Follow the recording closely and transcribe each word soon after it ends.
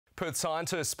Perth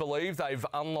scientists believe they've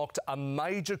unlocked a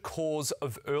major cause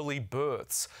of early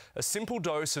births. A simple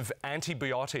dose of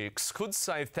antibiotics could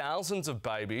save thousands of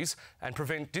babies and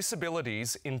prevent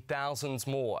disabilities in thousands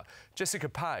more. Jessica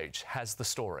Page has the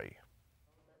story.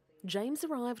 James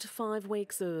arrived 5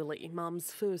 weeks early.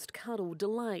 Mum's first cuddle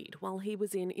delayed while he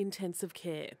was in intensive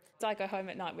care. I go home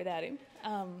at night without him,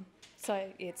 so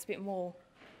it's a bit more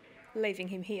leaving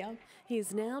him here.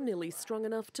 He's now nearly strong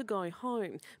enough to go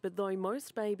home, but though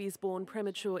most babies born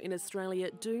premature in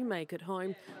Australia do make it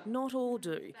home, not all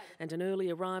do, and an early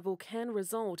arrival can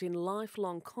result in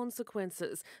lifelong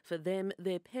consequences for them,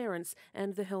 their parents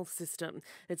and the health system.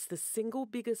 It's the single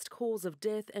biggest cause of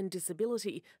death and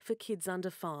disability for kids under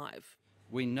 5.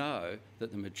 We know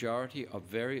that the majority of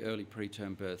very early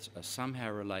preterm births are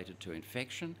somehow related to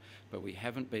infection, but we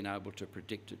haven't been able to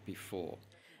predict it before.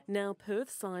 Now Perth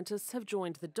scientists have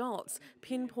joined the dots,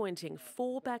 pinpointing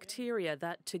 4 bacteria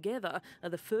that together are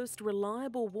the first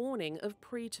reliable warning of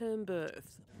preterm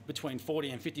birth. Between 40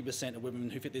 and 50% of women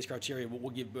who fit these criteria will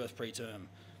give birth preterm.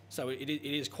 So it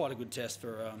is quite a good test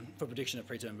for prediction of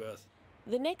preterm birth.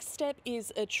 The next step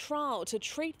is a trial to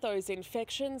treat those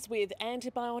infections with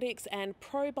antibiotics and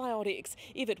probiotics.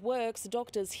 If it works,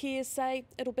 doctors here say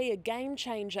it'll be a game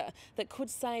changer that could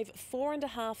save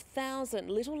 4,500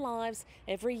 little lives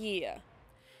every year.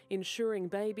 Ensuring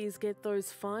babies get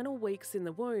those final weeks in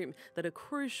the womb that are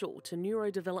crucial to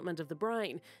neurodevelopment of the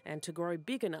brain and to grow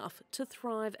big enough to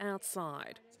thrive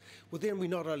outside. Well, then we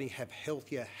not only have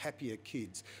healthier, happier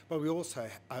kids, but we also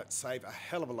save a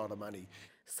hell of a lot of money.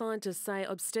 Scientists say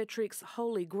obstetrics'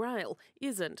 holy grail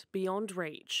isn't beyond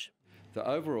reach. The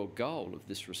overall goal of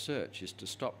this research is to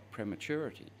stop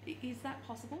prematurity. Is that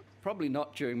possible? Probably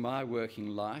not during my working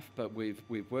life, but we've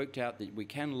worked out that we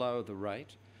can lower the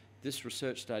rate. This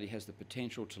research study has the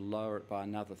potential to lower it by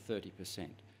another 30%.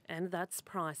 And that's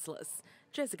priceless.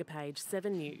 Jessica Page,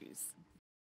 7 News.